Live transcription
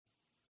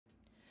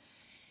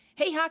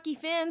Hey hockey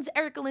fans,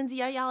 Erica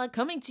Lindsay Ayala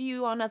coming to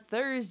you on a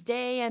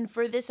Thursday, and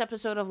for this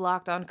episode of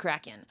Locked on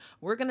Kraken,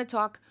 we're going to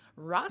talk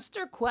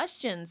roster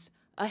questions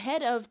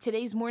ahead of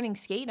today's morning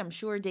skate. I'm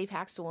sure Dave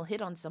Haxtell will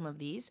hit on some of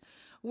these.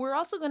 We're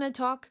also going to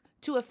talk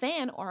to a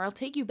fan, or I'll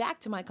take you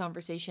back to my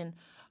conversation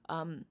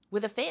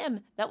with a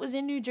fan that was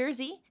in New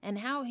Jersey and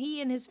how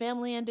he and his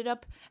family ended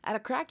up at a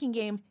Kraken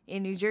game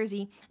in New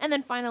Jersey. And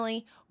then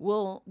finally,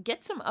 we'll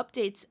get some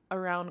updates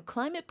around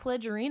Climate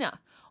Pledge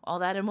Arena. All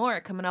that and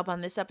more coming up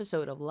on this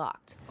episode of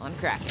Locked on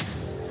Kraken.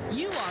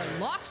 You are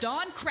Locked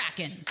on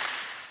Kraken,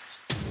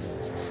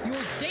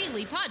 your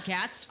daily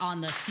podcast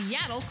on the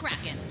Seattle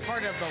Kraken,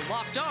 part of the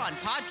Locked On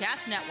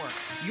Podcast Network,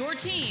 your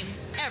team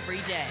every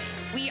day.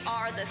 We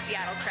are the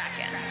Seattle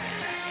Kraken.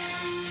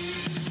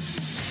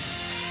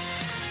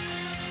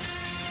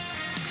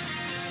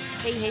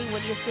 Hey,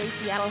 what do you say,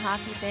 Seattle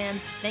hockey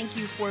fans? Thank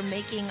you for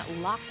making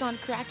Locked on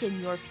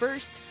Kraken your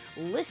first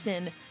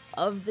listen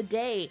of the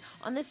day.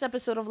 On this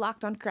episode of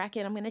Locked on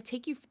Kraken, I'm going to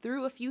take you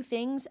through a few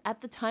things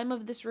at the time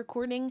of this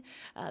recording.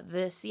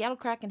 The Seattle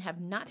Kraken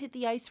have not hit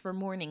the ice for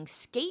morning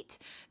skate.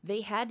 They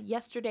had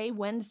yesterday,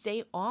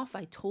 Wednesday, off.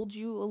 I told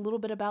you a little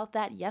bit about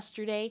that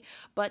yesterday.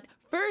 But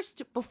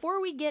first,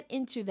 before we get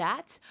into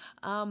that,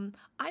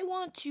 I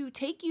want to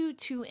take you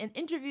to an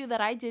interview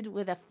that I did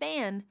with a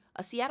fan,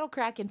 a Seattle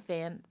Kraken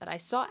fan that I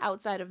saw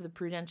outside of the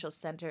Prudential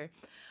Center.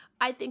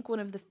 I think one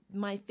of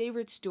my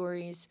favorite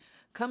stories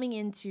coming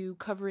into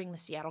covering the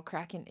Seattle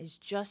Kraken is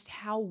just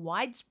how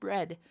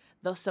widespread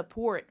the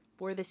support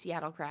for the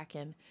Seattle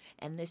Kraken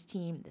and this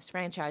team, this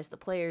franchise, the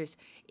players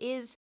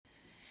is.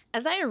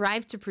 As I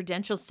arrived to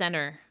Prudential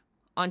Center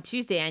on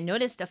Tuesday, I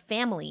noticed a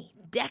family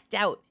decked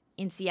out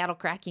in Seattle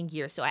Kraken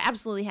gear. So I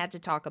absolutely had to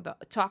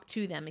talk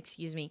to them.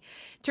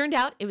 Turned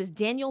out it was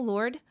Daniel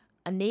Lord,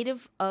 a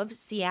native of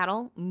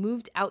Seattle,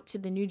 moved out to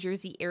the New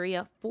Jersey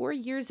area 4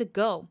 years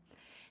ago,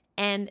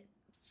 and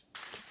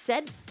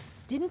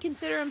didn't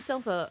consider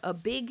himself a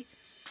big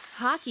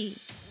hockey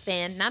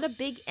fan, not a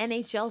big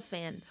NHL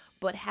fan,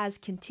 but has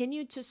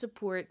continued to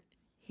support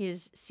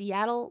his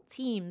Seattle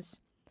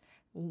teams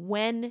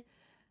when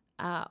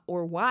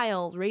or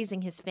while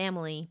raising his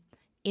family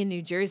in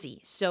New Jersey.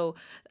 So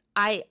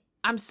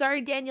I'm sorry,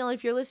 Daniel,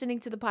 if you're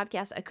listening to the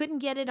podcast. I couldn't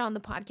get it on the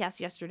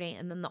podcast yesterday,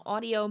 and then the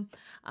audio,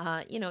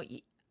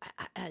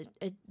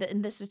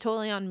 and this is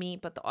totally on me,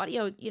 but the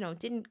audio,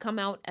 didn't come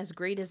out as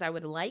great as I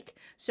would like.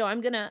 So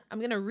I'm gonna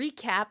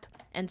recap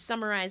and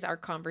summarize our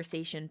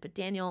conversation. But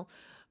Daniel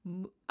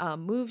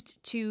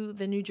moved to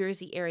the New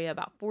Jersey area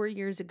about 4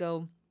 years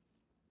ago,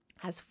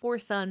 has 4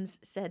 sons,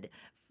 said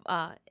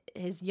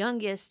his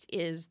youngest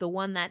is the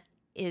one that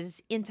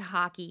is into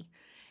hockey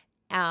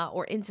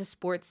or into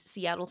sports,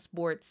 Seattle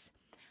sports,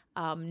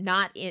 and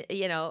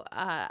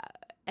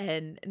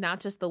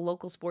not just the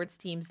local sports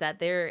teams that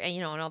they're,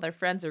 and all their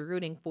friends are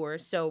rooting for.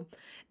 So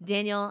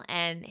Daniel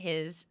and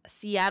his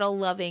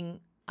Seattle-loving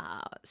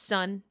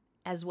son,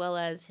 as well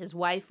as his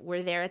wife,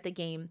 were there at the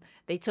game.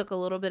 They took a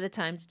little bit of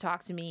time to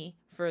talk to me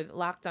for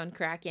Locked on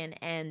Kraken,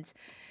 and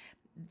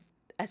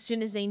as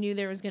soon as they knew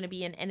there was going to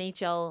be an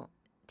NHL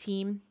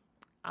team,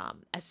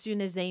 as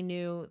soon as they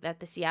knew that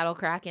the Seattle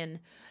Kraken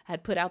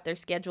had put out their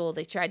schedule,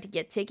 they tried to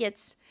get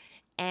tickets,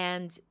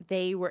 and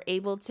they were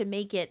able to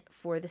make it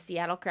for the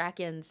Seattle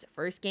Kraken's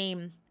first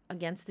game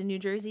against the New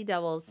Jersey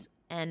Devils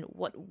and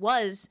what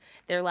was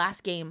their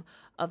last game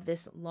of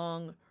this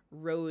long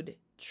road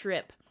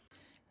trip.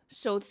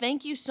 So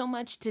thank you so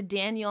much to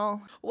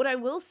Daniel. What I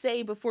will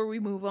say before we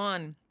move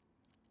on,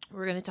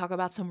 we're going to talk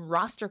about some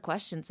roster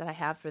questions that I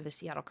have for the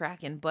Seattle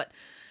Kraken. But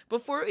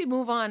before we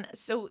move on,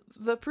 so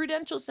the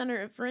Prudential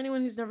Center, for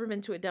anyone who's never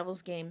been to a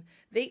Devils game,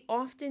 they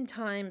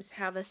oftentimes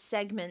have a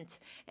segment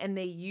and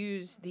they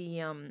use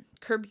the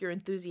Curb Your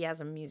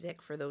Enthusiasm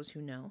music, for those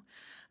who know.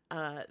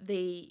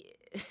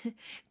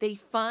 They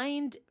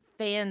find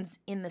fans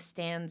in the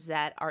stands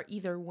that are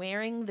either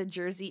wearing the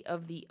jersey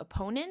of the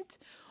opponent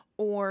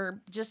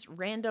or just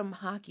random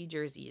hockey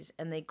jerseys,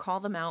 and they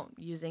call them out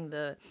using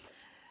the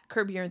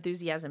Curb Your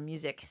Enthusiasm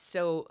music.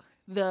 So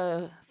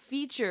the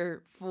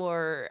feature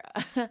for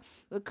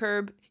the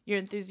Curb Your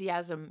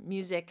Enthusiasm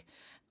music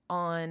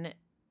on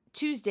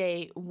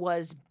Tuesday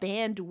was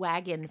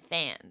bandwagon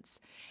fans.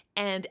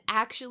 And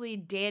actually,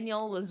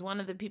 Daniel was one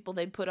of the people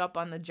they put up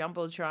on the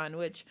Jumbotron,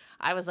 which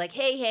I was like,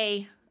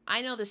 hey,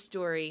 I know the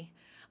story.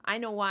 I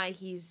know why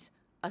he's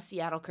a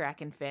Seattle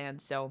Kraken fan.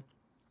 So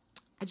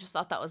I just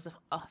thought that was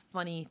a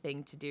funny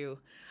thing to do.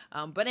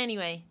 But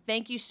anyway,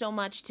 thank you so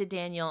much to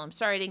Daniel. I'm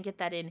sorry I didn't get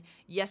that in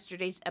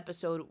yesterday's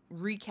episode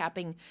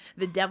recapping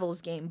the Devils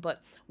game,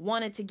 but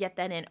wanted to get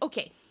that in.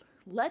 Okay,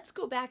 let's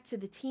go back to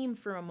the team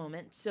for a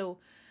moment. So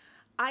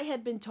I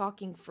had been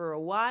talking for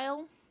a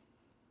while.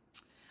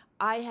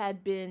 I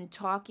had been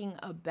talking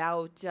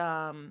about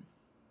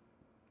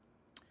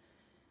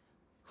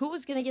who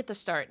was going to get the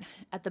start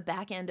at the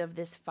back end of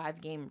this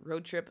 5-game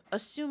road trip,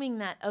 assuming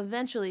that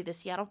eventually the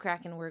Seattle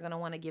Kraken were going to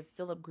want to give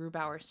Philipp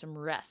Grubauer some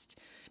rest,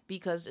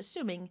 because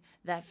assuming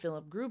that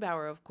Philipp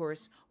Grubauer, of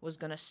course, was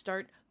going to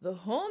start the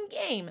home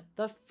game,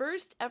 the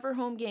first ever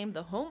home game,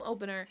 the home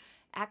opener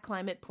at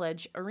Climate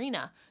Pledge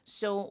Arena.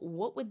 So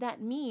what would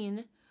that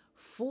mean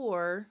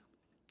for,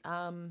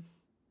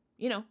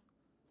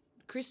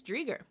 Chris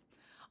Driedger?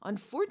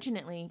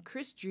 Unfortunately,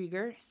 Chris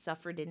Driedger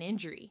suffered an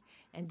injury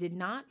and did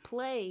not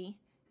play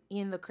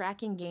in the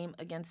Kraken game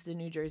against the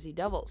New Jersey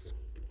Devils.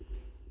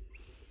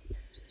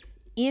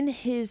 In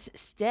his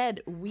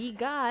stead, we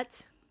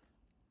got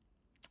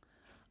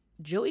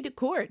Joey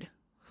Daccord,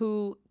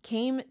 who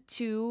came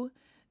to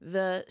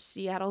the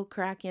Seattle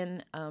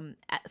Kraken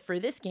for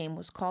this game,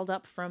 was called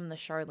up from the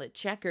Charlotte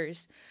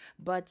Checkers,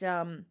 but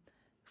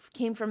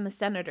came from the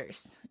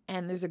Senators.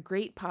 And there's a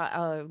great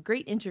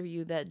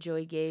interview that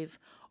Joey gave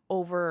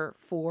over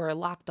for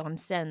Locked On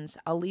Sens.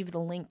 I'll leave the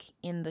link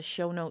in the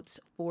show notes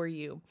for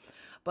you.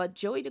 But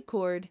Joey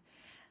Daccord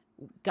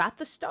got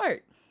the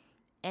start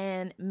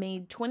and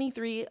made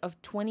 23 of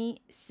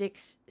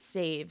 26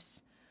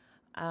 saves.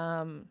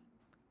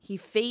 He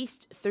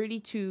faced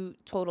 32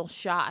 total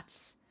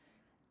shots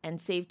and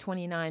saved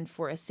 29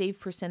 for a save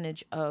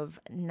percentage of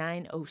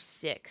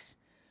 .906.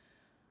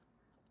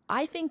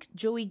 I think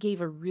Joey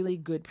gave a really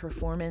good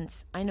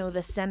performance. I know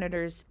the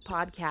Senators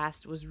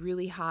podcast was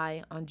really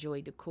high on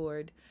Joey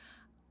Daccord.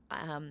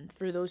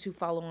 For those who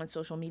follow on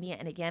social media,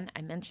 and again,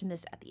 I mentioned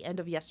this at the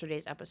end of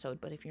yesterday's episode,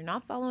 but if you're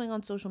not following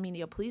on social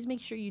media, please make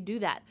sure you do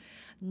that.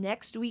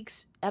 Next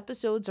week's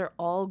episodes are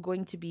all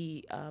going to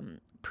be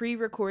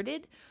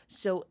pre-recorded,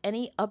 so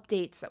any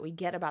updates that we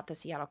get about the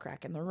Seattle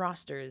Kraken, the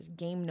rosters,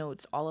 game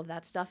notes, all of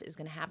that stuff is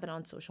going to happen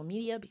on social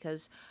media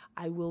because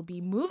I will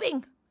be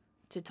moving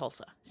to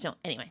Tulsa. So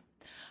anyway,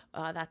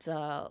 that's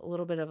a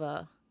little bit of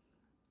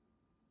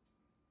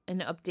an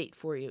update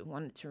for you.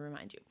 Wanted to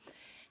remind you.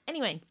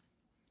 Anyway,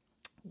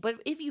 but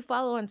if you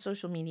follow on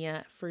social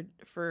media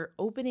for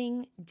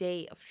opening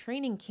day of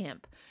training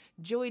camp,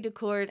 Joey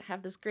Daccord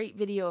have this great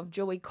video of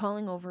Joey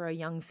calling over a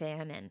young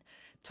fan and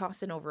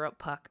tossing over a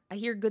puck. I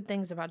hear good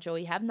things about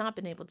Joey. Have not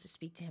been able to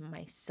speak to him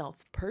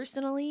myself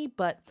personally,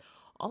 but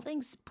all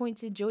things point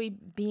to Joey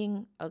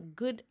being a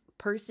good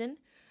person.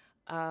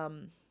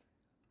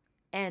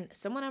 And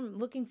someone I'm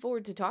looking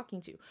forward to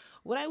talking to.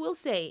 What I will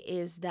say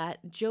is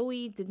that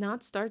Joey did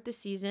not start the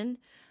season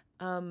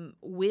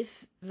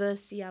with the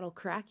Seattle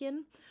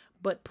Kraken,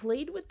 but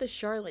played with the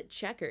Charlotte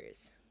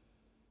Checkers.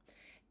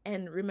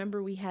 And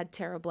remember, we had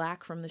Tara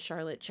Black from the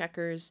Charlotte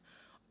Checkers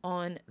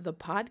on the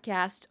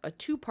podcast, a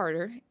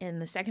two-parter. In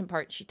the second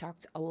part, she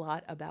talked a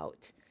lot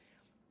about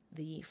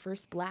the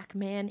first black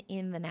man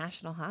in the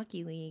National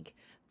Hockey League,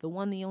 the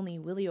one, the only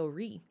Willie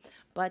O'Ree.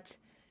 But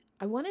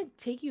I want to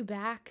take you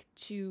back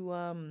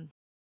to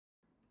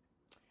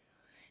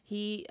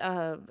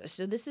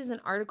so this is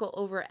an article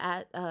over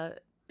at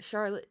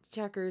Charlotte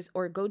Checkers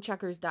or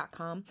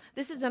GoCheckers.com.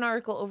 This is an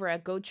article over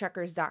at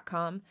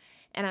GoCheckers.com,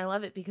 and I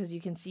love it because you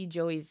can see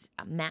Joey's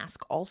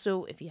mask.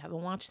 Also, if you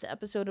haven't watched the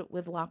episode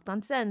with Locked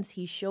On Sens,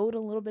 he showed a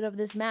little bit of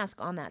this mask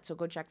on that, so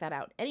go check that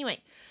out.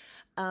 Anyway,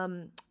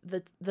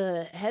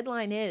 the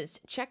headline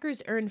is,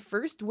 Checkers earned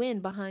first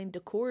win behind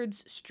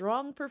Daccord's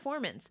strong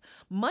performance.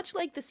 Much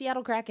like the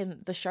Seattle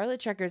Kraken, the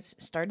Charlotte Checkers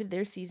started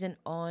their season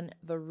on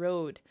the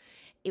road.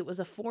 It was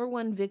a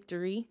 4-1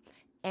 victory,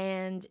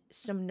 and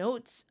some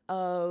notes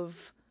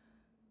of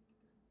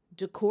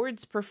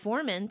Daccord's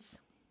performance: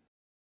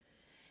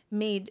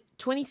 made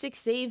 26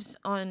 saves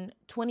on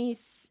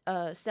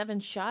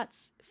 27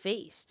 shots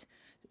faced.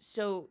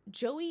 So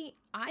Joey,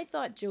 I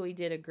thought Joey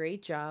did a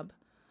great job.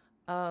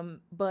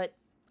 But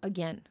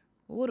again,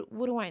 what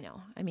do I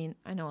know? I mean,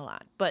 I know a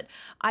lot, but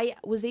I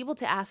was able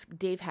to ask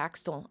Dave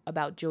Hakstol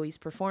about Joey's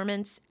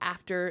performance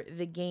after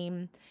the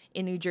game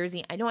in New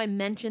Jersey. I know I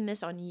mentioned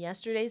this on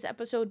yesterday's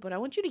episode, but I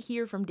want you to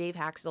hear from Dave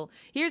Hakstol.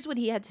 Here's what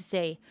he had to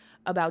say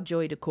about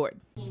Joey Daccord.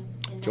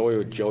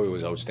 Joey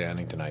was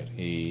outstanding tonight.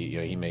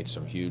 He made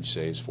some huge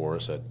saves for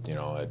us.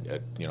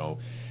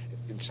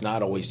 It's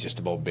not always just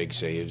about big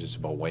saves. It's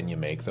about when you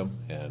make them.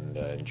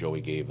 And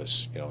Joey gave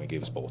us, he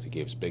gave us both. He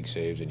gave us big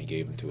saves, and he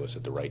gave them to us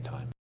at the right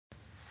time.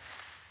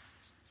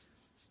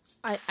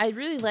 I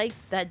really like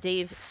that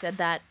Dave said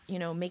that,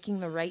 making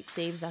the right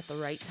saves at the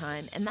right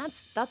time. And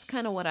that's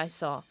kind of what I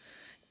saw.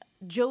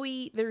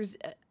 Joey, there's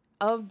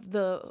of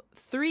the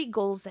 3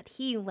 goals that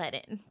he let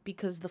in,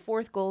 because the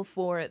 4th goal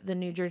for the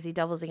New Jersey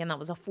Devils, again, that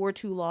was a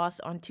 4-2 loss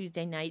on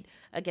Tuesday night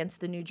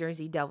against the New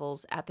Jersey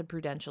Devils at the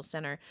Prudential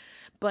Center.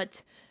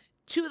 But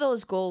 2 of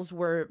those goals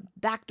were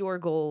backdoor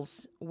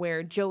goals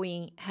where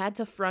Joey had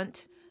to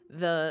front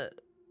the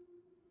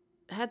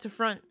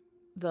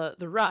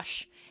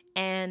rush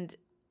and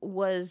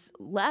was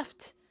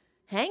left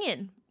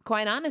hanging,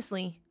 quite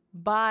honestly,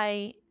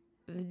 by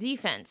the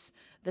defense.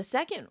 The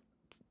second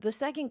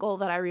goal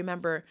that I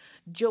remember,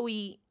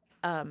 Joey,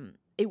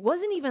 it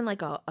wasn't even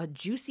like a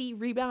juicy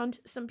rebound.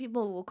 Some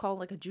people will call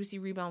like a juicy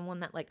rebound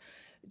one that like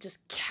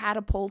just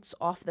catapults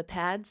off the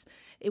pads.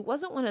 It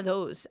wasn't one of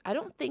those. I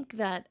don't think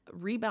that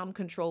rebound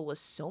control was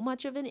so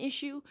much of an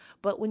issue,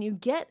 but when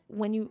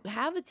you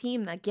have a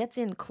team that gets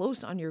in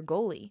close on your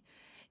goalie,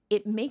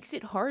 it makes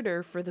it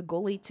harder for the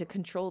goalie to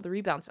control the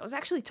rebounds. I was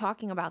actually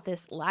talking about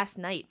this last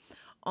night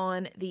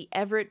on the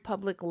Everett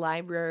Public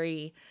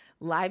Library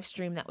live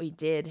stream that we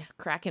did,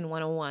 Kraken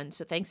 101.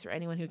 So thanks for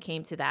anyone who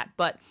came to that.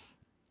 But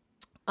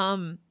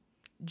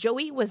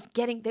Joey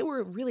they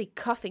were really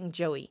cuffing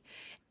Joey.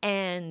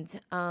 And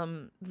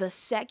the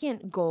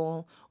second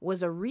goal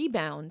was a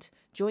rebound.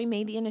 Joey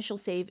made the initial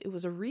save. It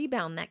was a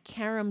rebound that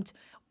caromed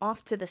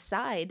off to the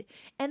side.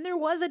 And there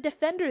was a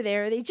defender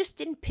there. They just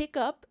didn't pick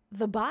up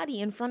the body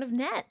in front of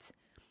net.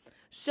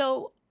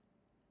 So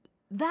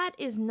that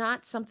is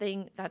not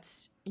something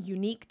that's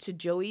unique to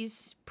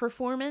Joey's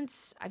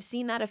performance. I've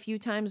seen that a few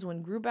times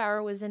when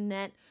Grubauer was in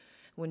net,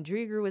 when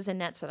Driedger was in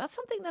net. So that's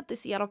something that the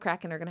Seattle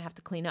Kraken are going to have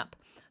to clean up.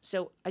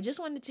 So I just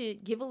wanted to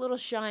give a little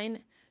shine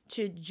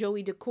to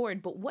Joey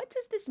Daccord. But what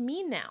does this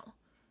mean now?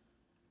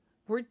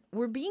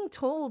 We're being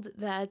told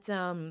that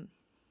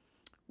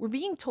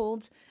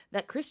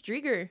Chris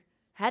Driedger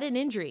had an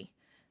injury.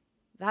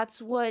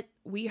 That's what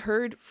we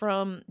heard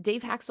from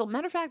Dave Hakstol.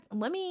 Matter of fact,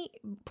 let me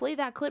play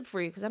that clip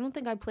for you because I don't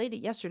think I played it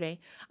yesterday.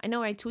 I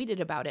know I tweeted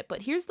about it,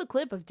 but here's the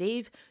clip of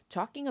Dave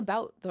talking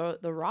about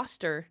the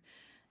roster,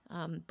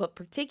 but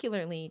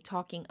particularly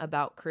talking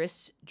about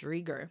Chris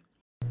Driedger.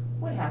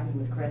 What happened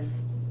with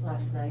Chris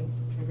last night,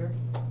 Driedger?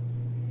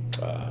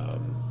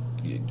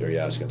 Are you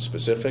asking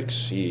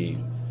specifics?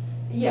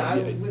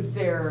 Was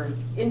there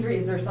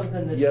injuries or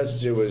something?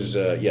 Yes, it was.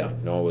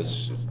 It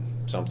was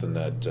something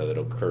that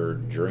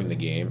occurred during the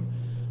game,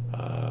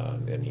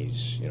 and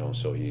he's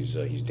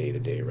day to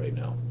day right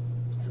now.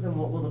 So then,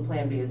 what will the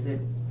plan be? Is it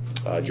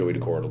Joey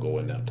Daccord will go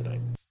in that tonight?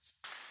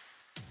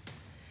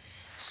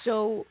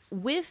 So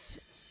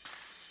with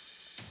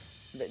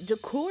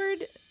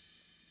Daccord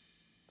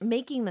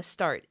making the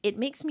start, it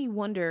makes me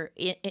wonder.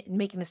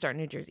 Making the start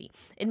in New Jersey,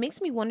 it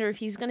makes me wonder if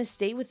he's going to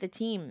stay with the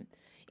team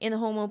in the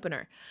home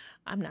opener.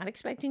 I'm not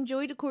expecting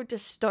Joey Daccord to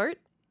start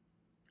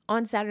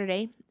on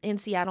Saturday in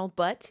Seattle,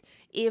 but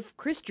if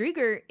Chris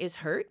Driedger is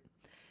hurt,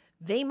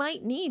 they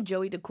might need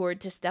Joey Daccord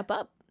to step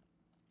up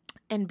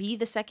and be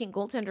the second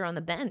goaltender on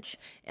the bench.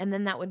 And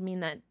then that would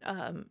mean that,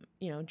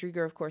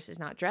 Driedger, of course, is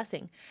not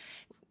dressing.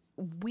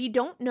 We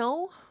don't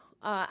know.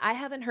 I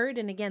haven't heard,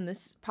 and again,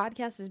 this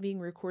podcast is being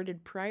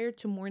recorded prior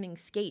to morning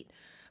skate,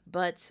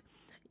 but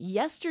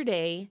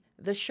yesterday,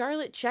 the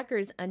Charlotte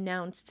Checkers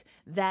announced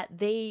that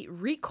they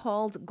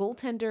recalled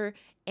goaltender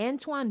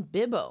Antoine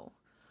Bibeau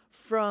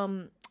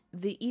from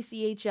the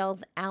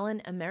ECHL's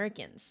Allen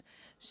Americans.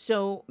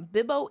 So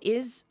Bibeau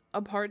is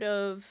a part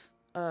of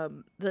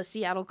the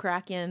Seattle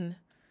Kraken,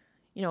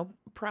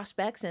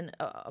 prospects and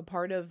a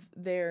part of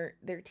their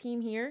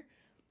team here.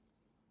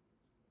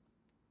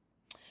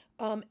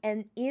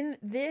 And in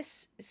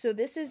this, so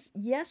this is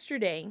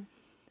yesterday.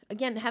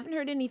 Again, haven't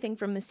heard anything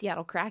from the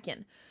Seattle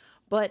Kraken,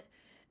 but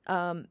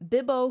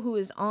Bibeau, who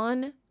is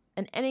on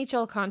an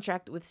NHL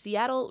contract with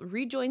Seattle,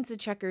 rejoins the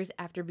Checkers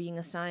after being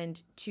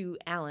assigned to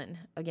Allen.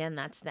 Again,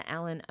 that's the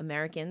Allen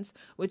Americans,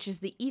 which is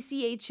the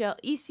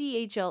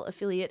ECHL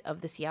affiliate of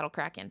the Seattle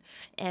Kraken.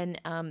 And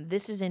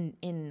this is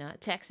in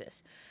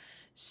Texas.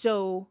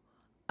 So,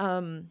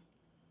 and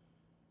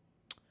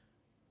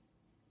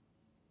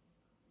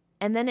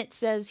then it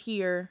says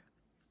here,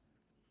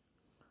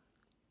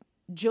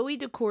 Joey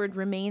Daccord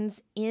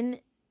remains in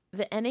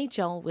the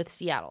NHL with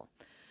Seattle.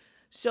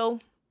 So,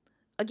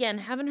 again,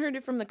 haven't heard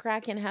it from the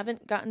Kraken,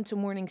 haven't gotten to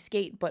morning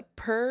skate, but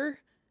per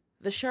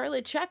the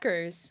Charlotte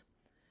Checkers,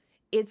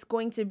 it's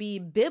going to be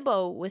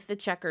Bibeau with the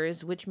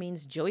Checkers, which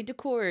means Joey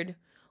Daccord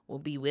will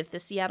be with the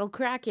Seattle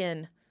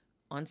Kraken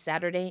on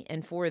Saturday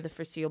and for the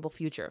foreseeable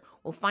future.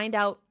 We'll find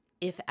out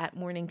if at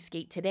morning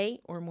skate today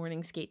or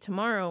morning skate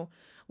tomorrow,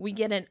 we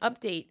get an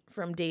update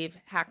from Dave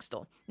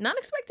Hakstol. Not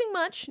expecting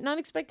much, not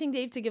expecting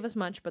Dave to give us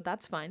much, but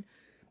that's fine.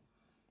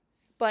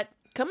 But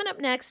coming up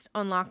next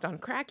on Locked on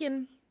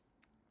Kraken,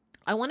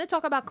 I want to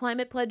talk about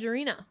Climate Pledge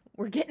Arena.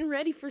 We're getting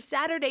ready for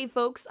Saturday,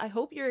 folks. I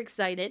hope you're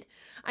excited.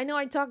 I know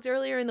I talked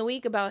earlier in the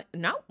week about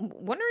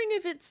wondering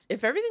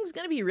if everything's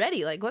going to be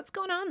ready, like what's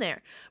going on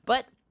there.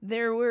 But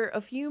there were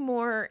a few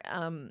more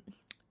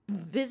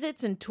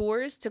visits and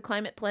tours to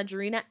Climate Pledge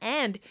Arena,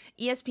 and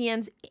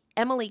ESPN's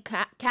Emily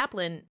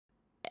Kaplan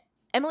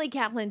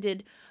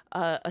did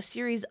a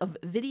series of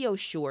video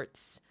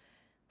shorts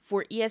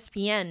for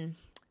ESPN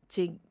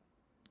to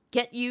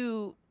get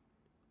you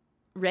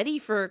ready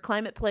for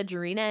Climate Pledge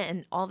Arena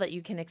and all that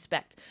you can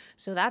expect.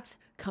 So that's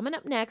coming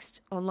up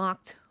next on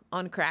Locked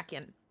on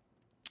Kraken.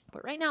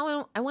 But right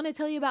now, I want to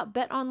tell you about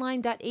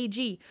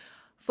betonline.ag.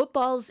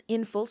 Football's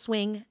in full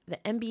swing. The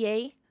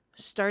NBA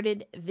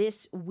started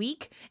this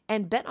week,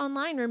 and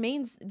BetOnline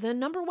remains the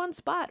number one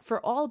spot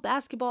for all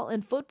basketball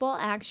and football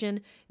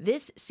action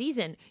this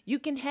season. You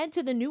can head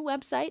to the new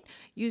website,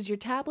 use your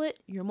tablet,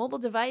 your mobile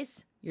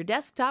device, your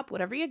desktop,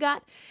 whatever you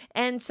got,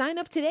 and sign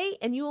up today,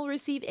 and you will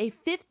receive a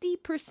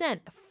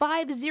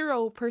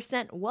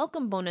 50%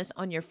 welcome bonus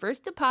on your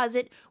first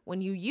deposit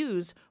when you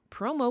use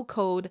promo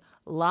code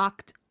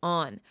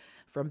LOCKEDON.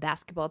 From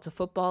basketball to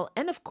football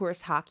and, of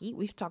course, hockey,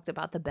 we've talked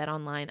about the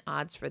BetOnline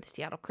odds for the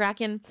Seattle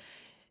Kraken.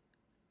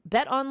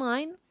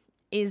 BetOnline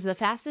is the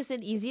fastest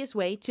and easiest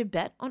way to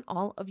bet on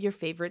all of your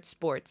favorite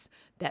sports.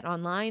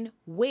 BetOnline,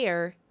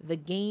 where the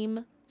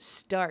game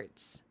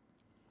starts.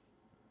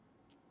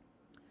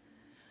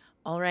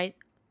 All right,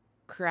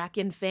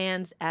 Kraken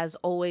fans, as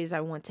always,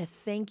 I want to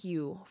thank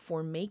you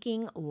for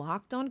making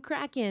Locked on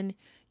Kraken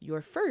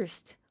your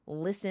first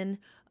listen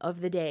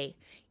of the day.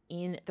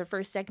 In the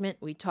first segment,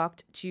 we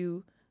talked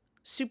to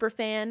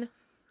superfan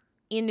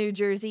in New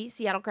Jersey,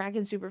 Seattle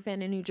Kraken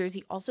superfan in New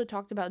Jersey, also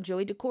talked about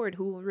Joey Daccord,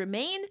 who will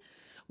remain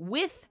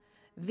with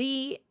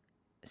the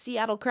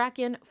Seattle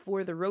Kraken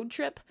for the road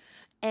trip.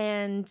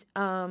 And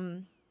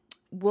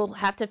we'll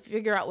have to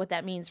figure out what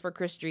that means for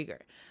Chris Driedger.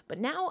 But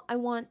now I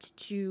want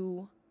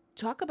to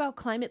talk about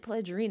Climate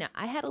Pledge Arena.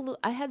 I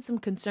had some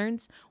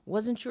concerns,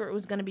 wasn't sure it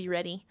was going to be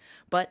ready,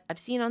 but I've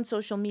seen on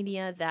social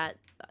media that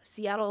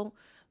Seattle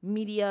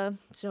media,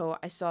 so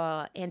I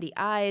saw Andy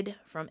Ide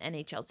from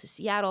NHL to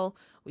Seattle.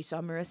 We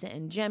saw Marissa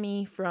and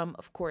Jemmy from,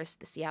 of course,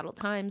 the Seattle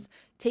Times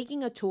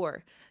taking a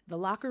tour. The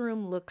locker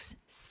room looks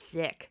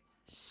sick.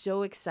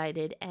 So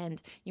excited, and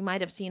you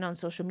might have seen on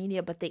social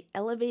media, but they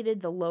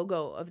elevated the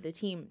logo of the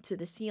team to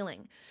the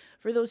ceiling.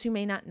 For those who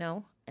may not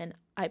know, and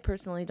I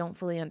personally don't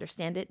fully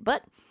understand it,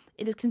 but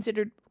it is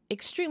considered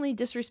extremely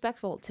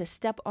disrespectful to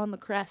step on the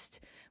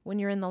crest when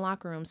you're in the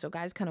locker room. So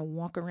guys kind of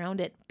walk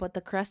around it, but the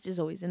crest is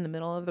always in the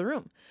middle of the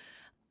room.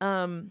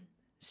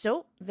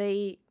 So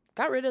they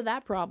got rid of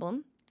that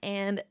problem,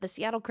 and the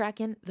Seattle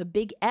Kraken, the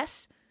big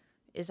S,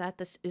 is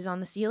on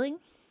the ceiling.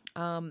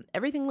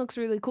 Everything looks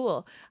really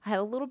cool. I had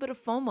a little bit of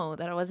FOMO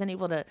that I wasn't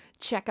able to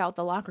check out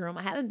the locker room.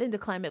 I haven't been to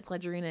Climate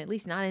Pledge Arena, at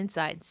least not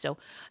inside. So,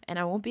 and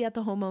I won't be at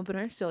the home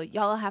opener. So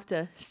y'all have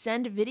to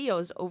send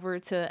videos over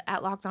to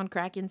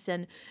 @LockedOnKraken.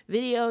 Send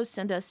videos,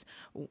 send us,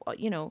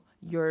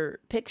 your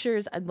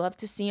pictures. I'd love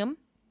to see them.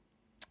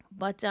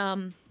 But,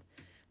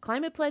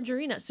 Climate Pledge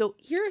Arena. So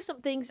here are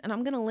some things, and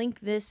I'm going to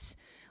link this,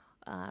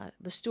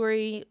 the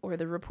story or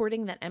the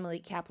reporting that Emily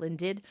Kaplan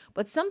did,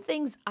 but some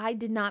things I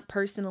did not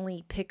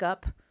personally pick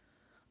up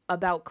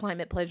about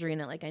Climate Pledge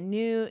Arena. Like, I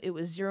knew it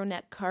was zero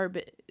net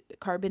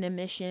carbon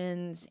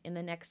emissions in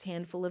the next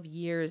handful of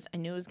years. I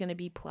knew it was going to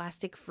be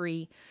plastic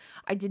free.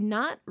 I did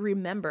not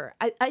remember.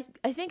 I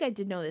think I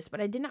did know this,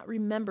 but I did not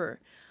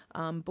remember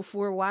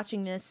before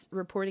watching this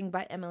reporting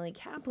by Emily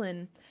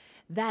Kaplan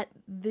that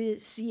the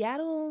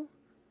Seattle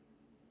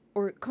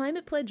or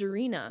Climate Pledge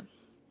Arena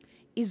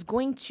is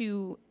going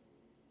to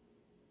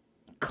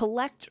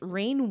collect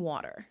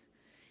rainwater,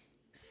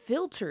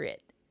 filter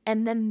it,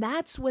 and then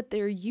that's what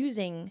they're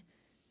using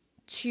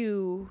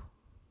to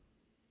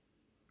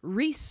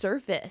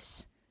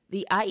resurface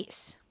the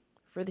ice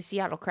for the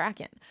Seattle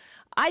Kraken.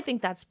 I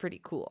think that's pretty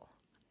cool.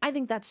 I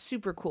think that's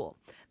super cool.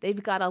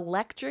 They've got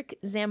electric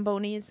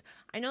Zambonis.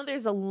 I know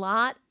there's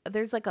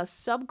like a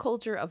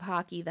subculture of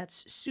hockey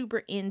that's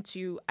super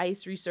into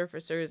ice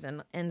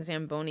resurfacers and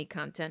Zamboni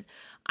content.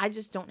 I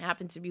just don't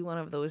happen to be one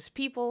of those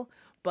people,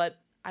 but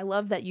I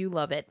love that you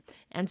love it.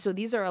 And so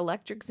these are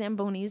electric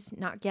Zambonis,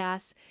 not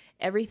gas.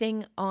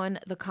 Everything on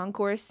the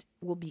concourse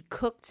will be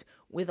cooked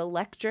with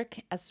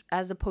electric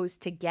as opposed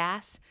to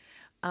gas.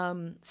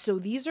 So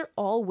these are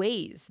all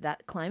ways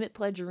that Climate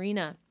Pledge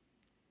Arena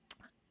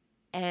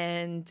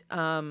and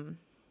that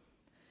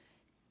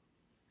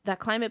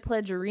Climate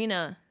Pledge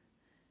Arena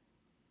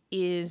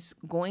is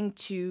going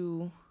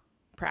to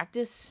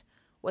practice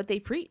what they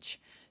preach.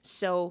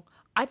 So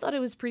I thought it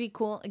was pretty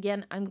cool.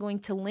 Again, I'm going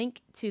to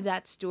link to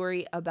that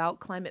story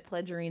about Climate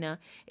Pledge Arena.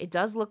 It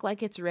does look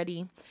like it's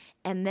ready.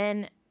 And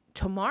then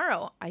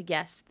tomorrow, I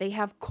guess, they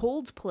have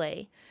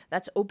Coldplay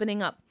that's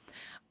opening up.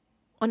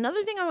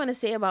 Another thing I want to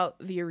say about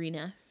the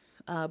arena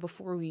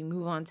before we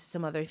move on to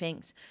some other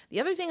things. The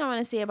other thing I want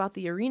to say about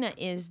the arena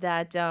is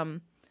that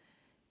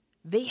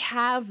they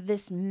have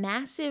this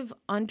massive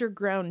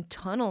underground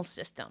tunnel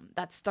system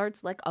that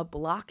starts like a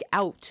block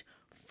out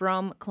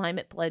from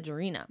Climate Pledge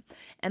Arena.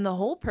 And the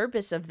whole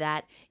purpose of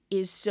that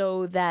is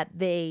so that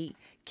they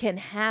can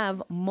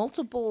have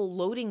multiple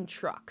loading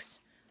trucks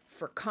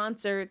for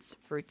concerts,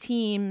 for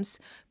teams,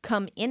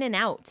 come in and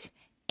out.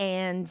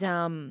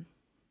 And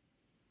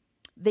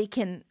they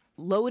can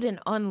load and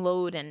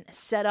unload and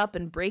set up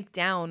and break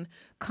down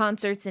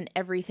concerts and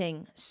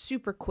everything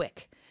super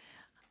quick.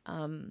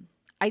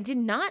 I did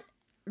not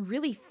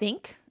really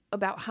think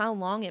about how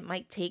long it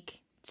might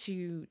take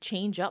to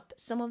change up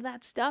some of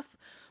that stuff.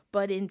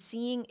 But in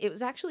seeing, it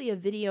was actually a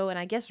video, and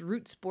I guess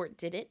Root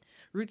Sports,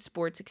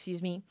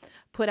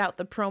 put out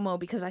the promo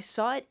because I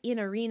saw it in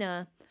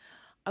arena.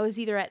 I was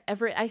either at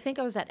Everett, I think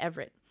I was at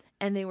Everett,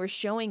 and they were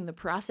showing the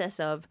process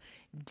of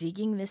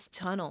digging this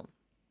tunnel.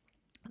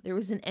 There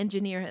was an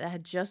engineer that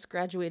had just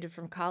graduated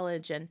from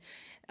college, and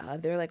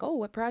they're like, "Oh,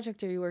 what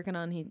project are you working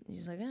on?"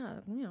 He's like,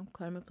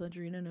 Climate Pledge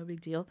Arena, no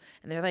big deal.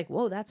 And they're like,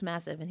 "Whoa, that's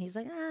massive." And he's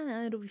like,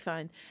 "No, it'll be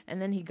fine."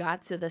 And then he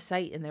got to the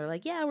site, and they're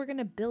like, "Yeah, we're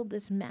gonna build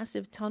this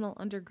massive tunnel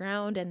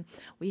underground, and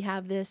we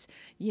have this,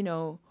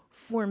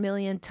 4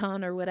 million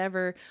ton or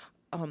whatever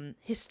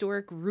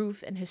historic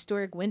roof and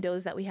historic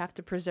windows that we have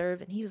to preserve."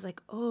 And he was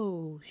like,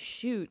 "Oh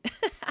shoot."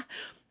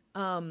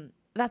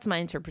 That's my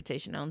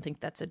interpretation. I don't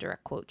think that's a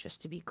direct quote,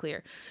 just to be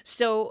clear.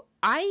 So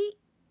I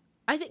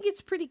think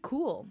it's pretty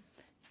cool.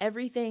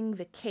 everything,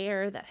 the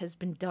care that has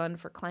been done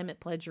for Climate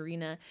Pledge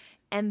Arena.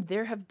 And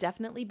there have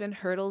definitely been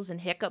hurdles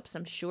and hiccups.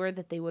 I'm sure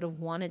that they would have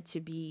wanted to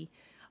be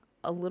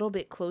a little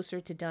bit closer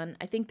to done.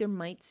 I think there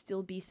might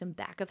still be some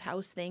back of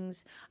house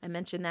things. I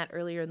mentioned that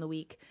earlier in the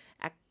week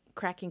at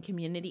Kraken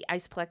Community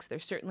Iceplex.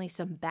 There's certainly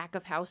some back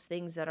of house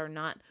things that are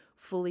not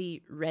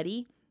fully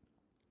ready.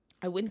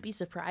 I wouldn't be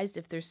surprised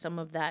if there's some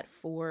of that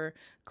for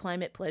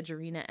Climate Pledge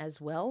Arena as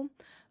well.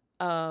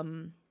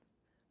 But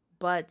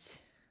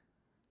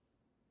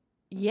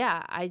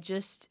yeah, I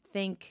just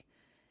think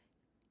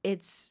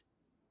it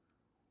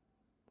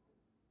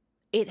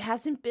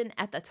hasn't been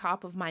at the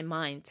top of my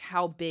mind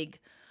how big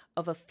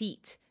of a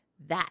feat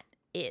that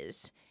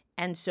is.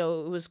 And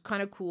so it was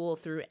kind of cool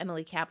through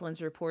Emily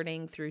Kaplan's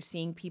reporting, through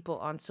seeing people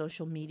on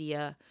social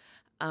media,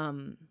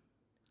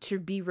 to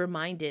be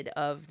reminded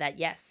of that,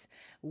 yes,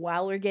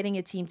 while we're getting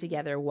a team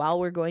together, while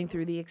we're going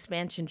through the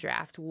expansion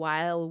draft,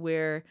 while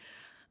we're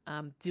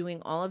doing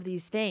all of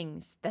these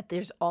things, that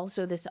there's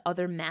also this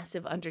other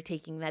massive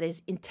undertaking that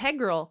is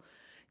integral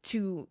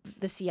to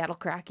the Seattle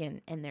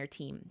Kraken and their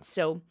team.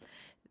 So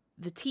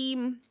the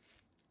team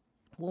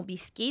will be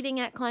skating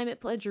at Climate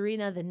Pledge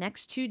Arena the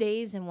next 2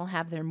 days, and will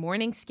have their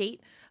morning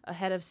skate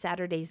ahead of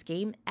Saturday's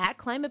game at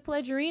Climate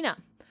Pledge Arena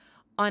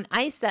on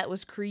ice that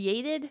was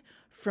created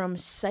from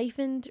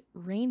siphoned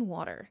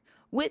rainwater,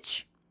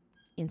 which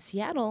in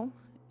Seattle,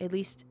 at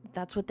least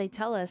that's what they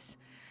tell us,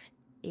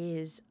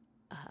 is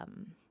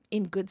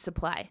in good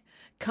supply.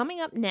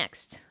 Coming up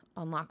next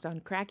on Locked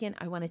On Kraken,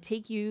 I want to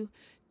take you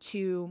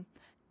to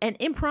an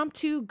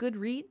impromptu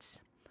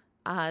Goodreads.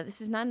 This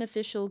is not an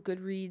official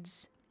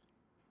Goodreads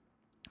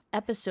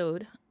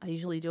episode. I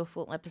usually do a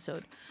full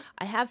episode.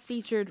 I have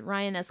featured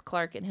Ryan S.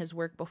 Clark in his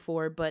work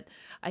before, but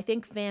I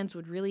think fans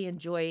would really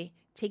enjoy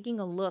taking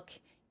a look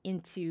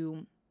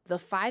into the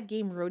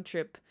 5-game road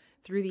trip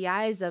through the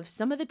eyes of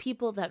some of the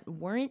people that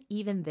weren't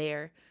even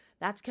there.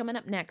 That's coming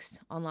up next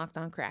on Locked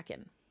On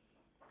Kraken.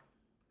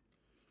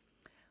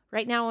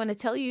 Right now, I want to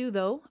tell you,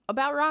 though,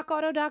 about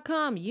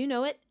RockAuto.com. You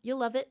know it. You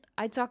love it.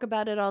 I talk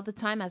about it all the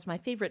time as my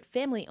favorite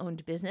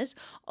family-owned business.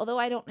 Although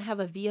I don't have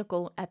a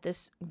vehicle at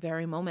this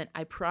very moment,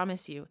 I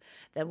promise you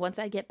that once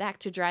I get back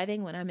to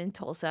driving, when I'm in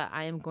Tulsa,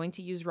 I am going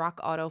to use Rock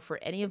Auto for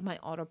any of my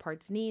auto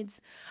parts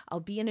needs.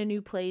 I'll be in a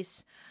new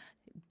place.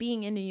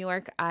 Being in New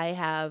York, I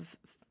have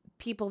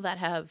people that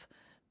have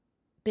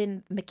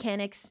been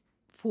mechanics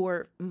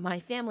for my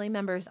family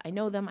members. I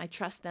know them. I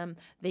trust them.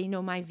 They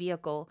know my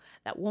vehicle.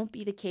 That won't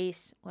be the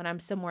case when I'm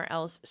somewhere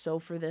else. So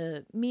for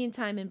the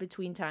meantime, in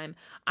between time,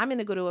 I'm going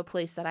to go to a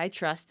place that I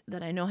trust,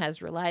 that I know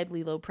has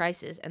reliably low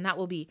prices, and that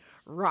will be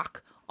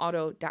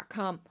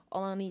rockauto.com.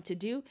 All I'll need to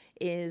do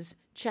is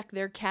check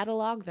their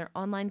catalog, their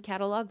online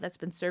catalog that's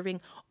been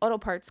serving auto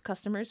parts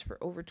customers for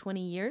over 20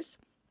 years.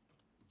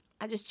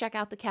 I just check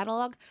out the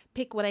catalog,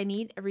 pick what I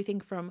need, everything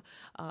from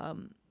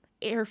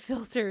air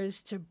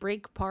filters to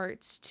brake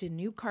parts to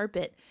new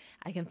carpet.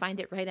 I can find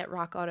it right at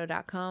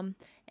rockauto.com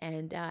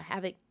and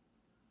have it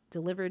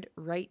delivered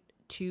right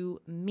to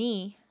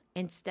me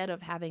instead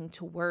of having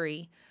to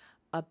worry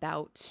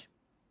about,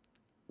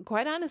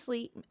 quite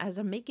honestly, as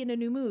I'm making a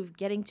new move,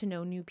 getting to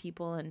know new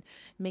people and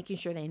making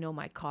sure they know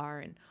my car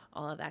and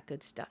all of that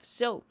good stuff.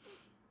 So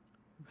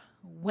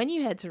when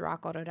you head to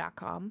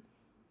rockauto.com,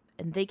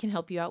 and they can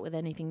help you out with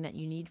anything that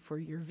you need for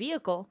your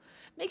vehicle,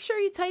 make sure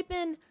you type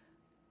in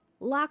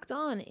Locked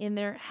On in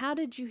their How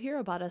Did You Hear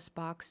About Us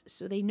box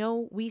so they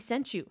know we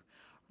sent you.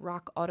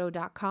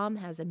 RockAuto.com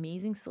has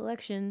amazing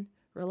selection,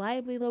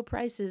 reliably low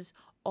prices,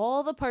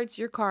 all the parts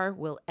your car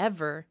will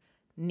ever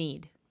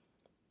need.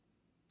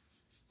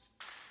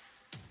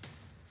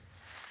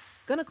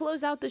 Gonna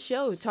close out the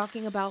show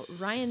talking about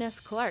Ryan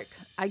S. Clark.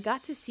 I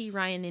got to see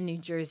Ryan in New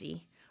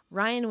Jersey.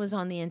 Ryan was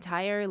on the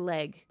entire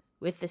leg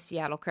with the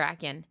Seattle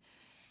Kraken,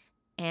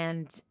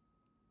 and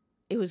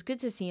it was good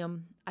to see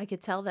him. I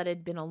could tell that it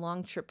had been a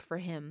long trip for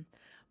him,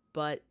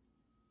 but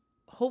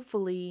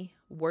hopefully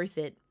worth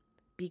it,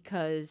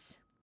 because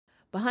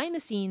behind the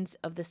scenes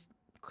of this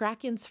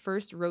Kraken's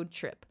first road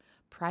trip,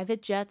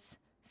 private jets,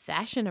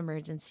 fashion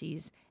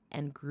emergencies,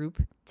 and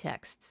group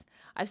texts.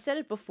 I've said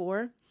it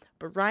before,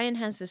 but Ryan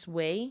has this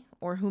way,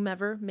 or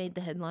whomever made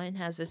the headline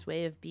has this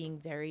way of being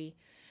very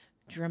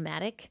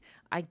dramatic.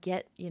 I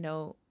get,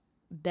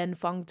 Ben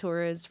Fong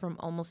Torres from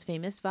Almost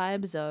Famous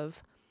vibes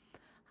of,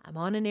 I'm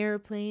on an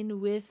airplane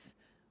with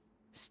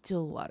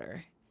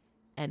Stillwater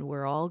and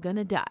we're all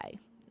gonna die.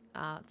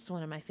 It's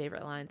one of my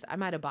favorite lines. I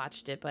might have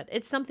botched it, but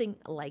it's something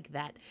like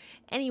that.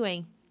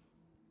 Anyway,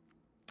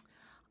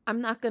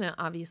 I'm not gonna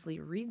obviously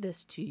read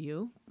this to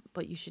you,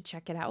 but you should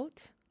check it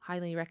out.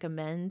 Highly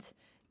recommend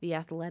The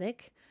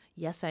Athletic.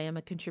 Yes, I am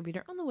a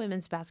contributor on the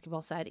women's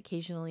basketball side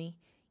occasionally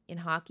in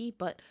hockey,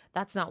 but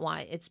that's not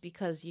why. It's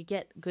because you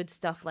get good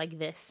stuff like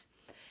this.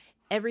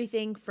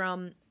 Everything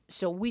from,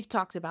 so we've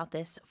talked about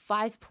this,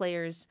 5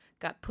 players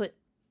got put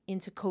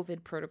into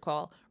COVID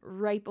protocol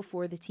right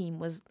before the team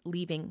was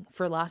leaving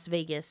for Las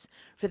Vegas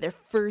for their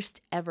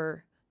first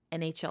ever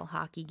NHL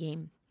hockey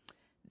game.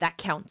 That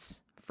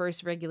counts.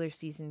 First regular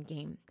season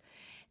game.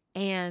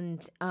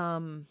 And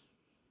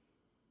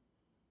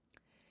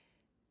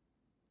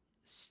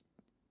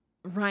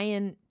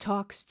Ryan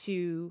talks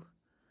to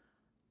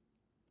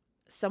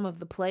some of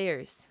the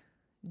players,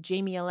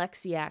 Jamie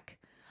Alexiak,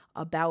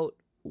 about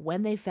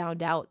when they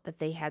found out that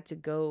they had to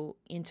go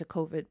into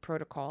COVID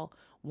protocol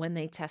when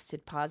they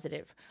tested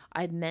positive.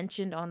 I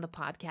mentioned on the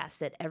podcast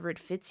that Everett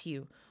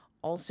Fitzhugh,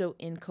 also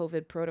in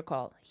COVID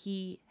protocol,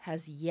 he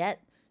has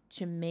yet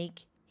to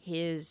make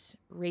his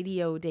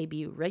radio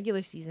debut,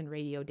 regular season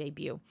radio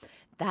debut.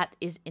 That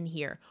is in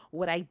here.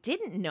 What I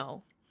didn't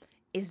know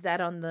is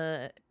that on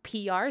the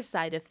PR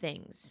side of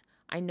things,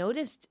 I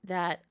noticed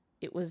that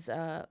it was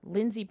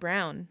Lindsey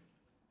Brown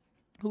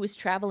who was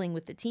traveling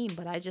with the team,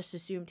 but I just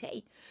assumed,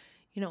 hey,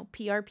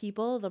 PR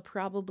people, they'll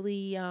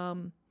probably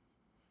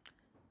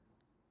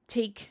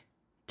take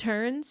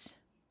turns,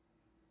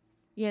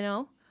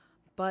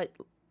 but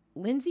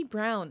Lindsey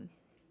Brown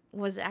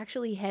was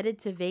actually headed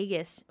to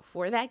Vegas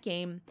for that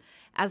game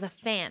as a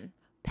fan,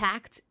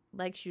 packed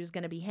like she was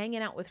going to be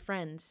hanging out with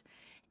friends,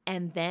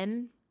 and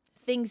then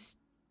things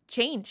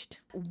changed.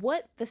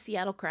 What the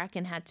Seattle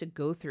Kraken had to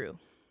go through,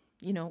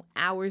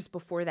 hours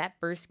before that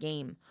first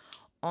game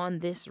on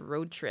this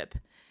road trip.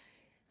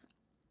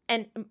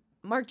 And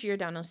Mark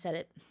Giordano said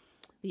it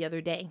the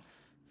other day.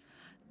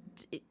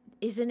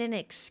 Is it an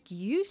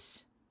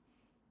excuse?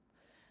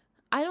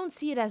 I don't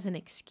see it as an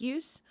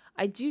excuse.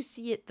 I do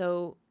see it,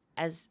 though,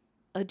 as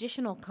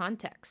additional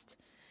context.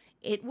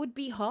 It would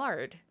be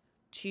hard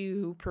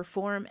to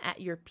perform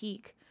at your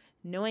peak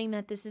knowing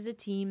that this is a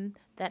team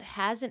that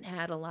hasn't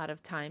had a lot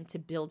of time to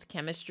build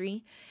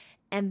chemistry,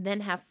 and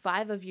then have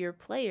 5 of your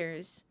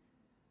players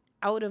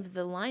out of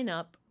the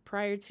lineup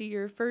prior to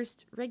your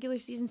first regular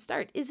season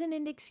start. Isn't it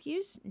an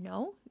excuse?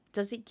 No.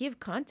 Does it give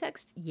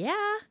context?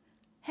 Yeah.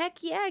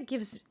 Heck yeah, it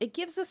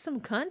gives us some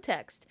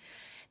context.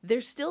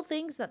 There's still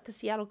things that the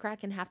Seattle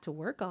Kraken have to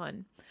work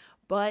on,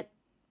 but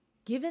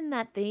given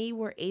that they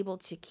were able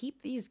to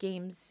keep these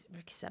games,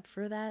 except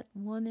for that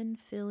one in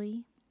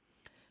Philly,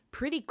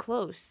 pretty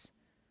close,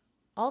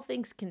 all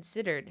things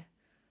considered,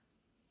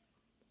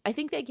 I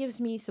think that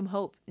gives me some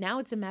hope. Now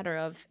it's a matter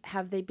of,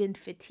 have they been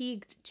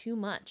fatigued too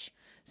much?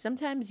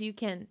 Sometimes you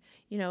can,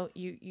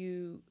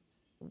 you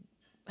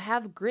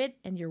have grit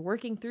and you're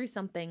working through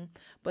something,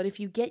 but if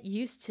you get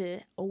used to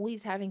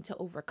always having to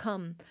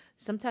overcome,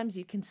 sometimes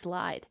you can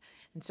slide.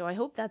 And so I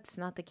hope that's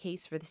not the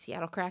case for the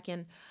Seattle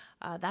Kraken.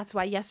 That's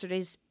why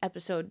yesterday's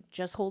episode,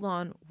 just hold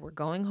on, we're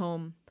going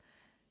home.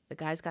 The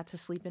guys got to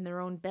sleep in their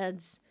own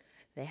beds.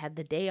 They had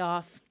the day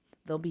off.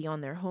 They'll be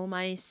on their home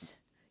ice,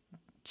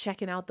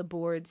 checking out the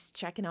boards,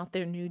 checking out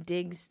their new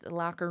digs, the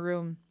locker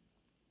room.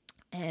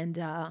 And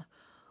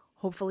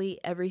hopefully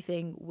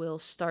everything will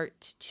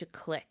start to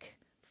click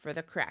for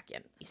the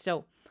Kraken.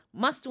 So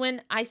must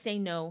win, I say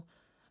no,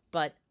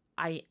 but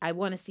I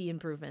want to see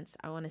improvements.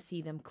 I want to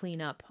see them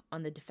clean up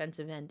on the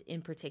defensive end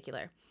in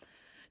particular.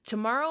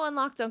 Tomorrow on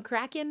Locked on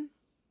Kraken,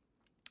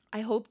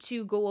 I hope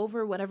to go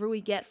over whatever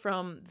we get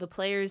from the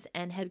players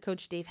and head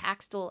coach Dave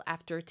Haxtell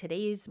after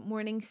today's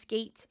morning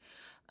skate.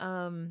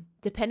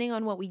 Depending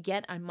on what we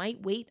get, I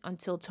might wait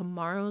until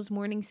tomorrow's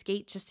morning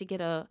skate just to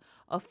get a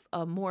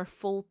more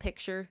full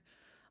picture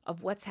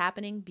of what's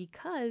happening,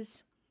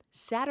 because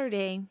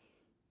Saturday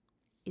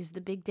is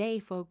the big day,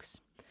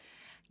 folks.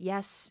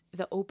 Yes,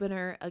 the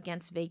opener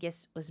against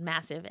Vegas was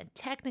massive and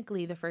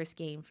technically the first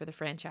game for the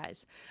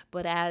franchise.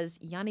 But as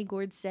Yanni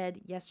Gourde said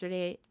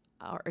yesterday,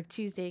 or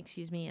Tuesday,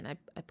 and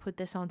I put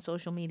this on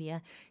social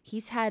media,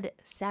 he's had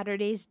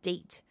Saturday's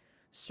date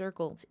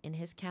circled in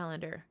his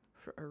calendar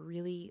for a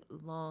really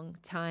long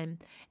time.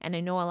 And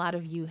I know a lot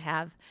of you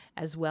have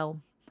as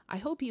well. I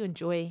hope you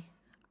enjoy.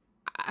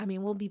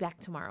 We'll be back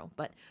tomorrow,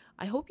 but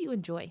I hope you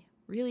enjoy.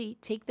 Really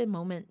take the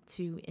moment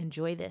to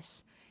enjoy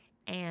this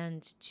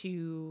and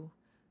to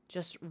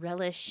just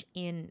relish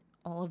in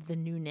all of the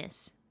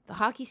newness. The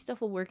hockey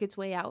stuff will work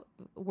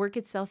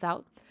itself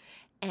out,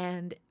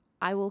 and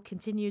I will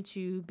continue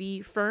to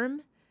be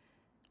firm,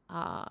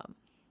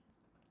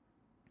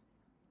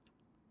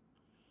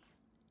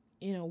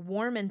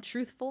 warm and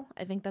truthful.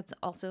 I think that's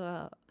also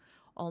a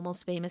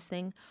almost famous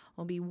thing.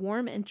 I'll be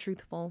warm and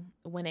truthful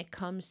when it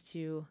comes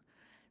to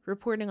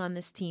reporting on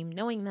this team,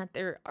 knowing that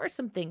there are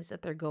some things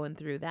that they're going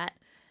through that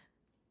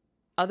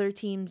other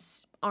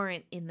teams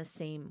aren't in the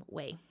same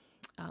way.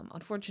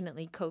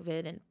 Unfortunately,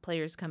 COVID and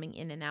players coming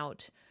in and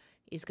out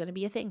is going to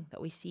be a thing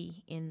that we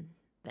see in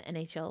the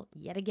NHL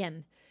yet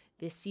again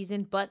this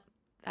season, but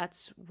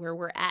that's where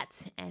we're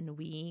at, and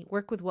we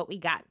work with what we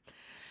got.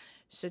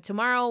 So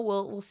tomorrow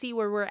we'll see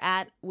where we're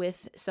at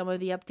with some of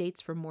the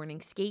updates from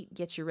morning skate,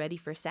 get you ready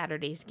for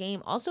Saturday's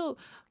game. Also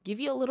give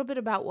you a little bit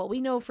about what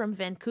we know from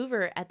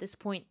Vancouver at this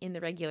point in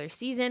the regular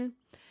season.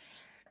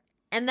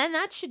 And then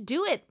that should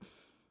do it.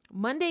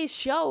 Monday's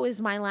show is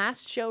my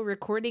last show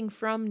recording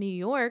from New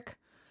York.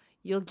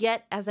 You'll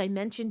get, as I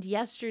mentioned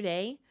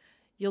yesterday,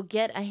 you'll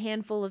get a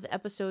handful of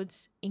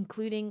episodes,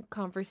 including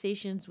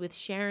conversations with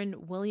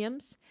Sharon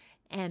Williams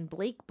and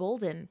Blake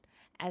Bolden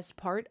as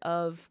part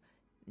of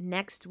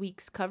next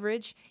week's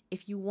coverage.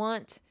 If you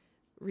want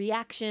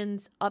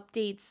reactions,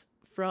 updates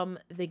from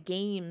the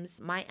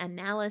games, my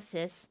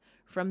analysis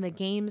from the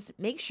games,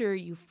 make sure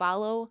you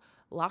follow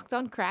Locked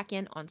On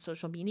Kraken on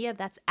social media.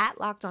 That's at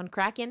Locked On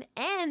Kraken.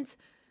 And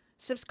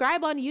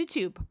subscribe on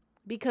YouTube,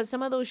 because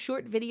some of those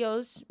short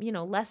videos,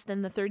 less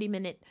than the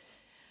 30-minute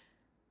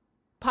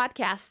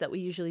podcasts that we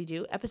usually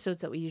do,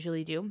 episodes that we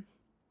usually do,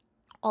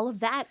 all of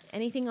that,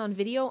 anything on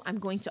video, I'm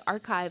going to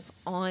archive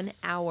on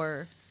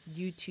our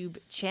YouTube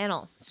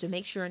channel. So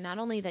make sure not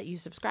only that you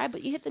subscribe,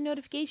 but you hit the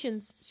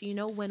notifications so you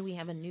know when we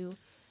have a new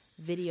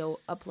video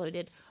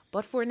uploaded.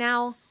 But for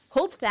now,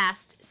 hold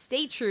fast,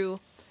 stay true.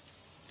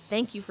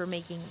 Thank you for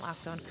making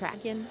Locked On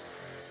Kraken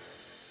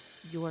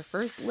your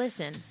first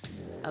listen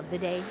of the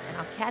day, and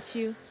I'll catch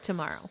you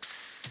tomorrow.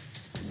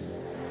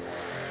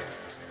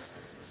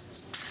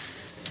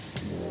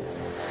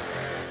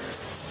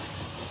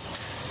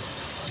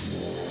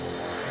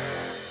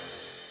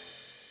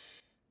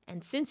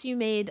 And since you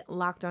made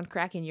Locked On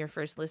Kraken your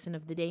first listen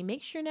of the day,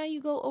 make sure now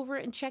you go over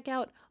and check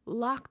out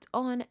Locked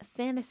On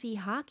Fantasy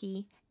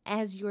Hockey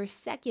as your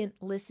second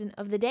listen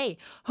of the day.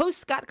 Host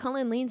Scott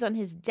Cullen leans on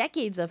his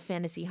decades of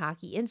fantasy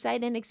hockey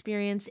insight and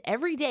experience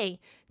every day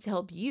to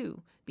help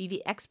you be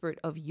the expert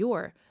of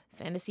your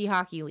fantasy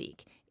hockey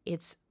league.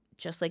 It's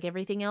just like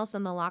everything else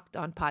on the Locked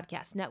On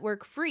Podcast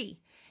Network, free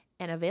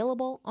and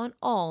available on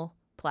all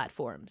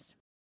platforms.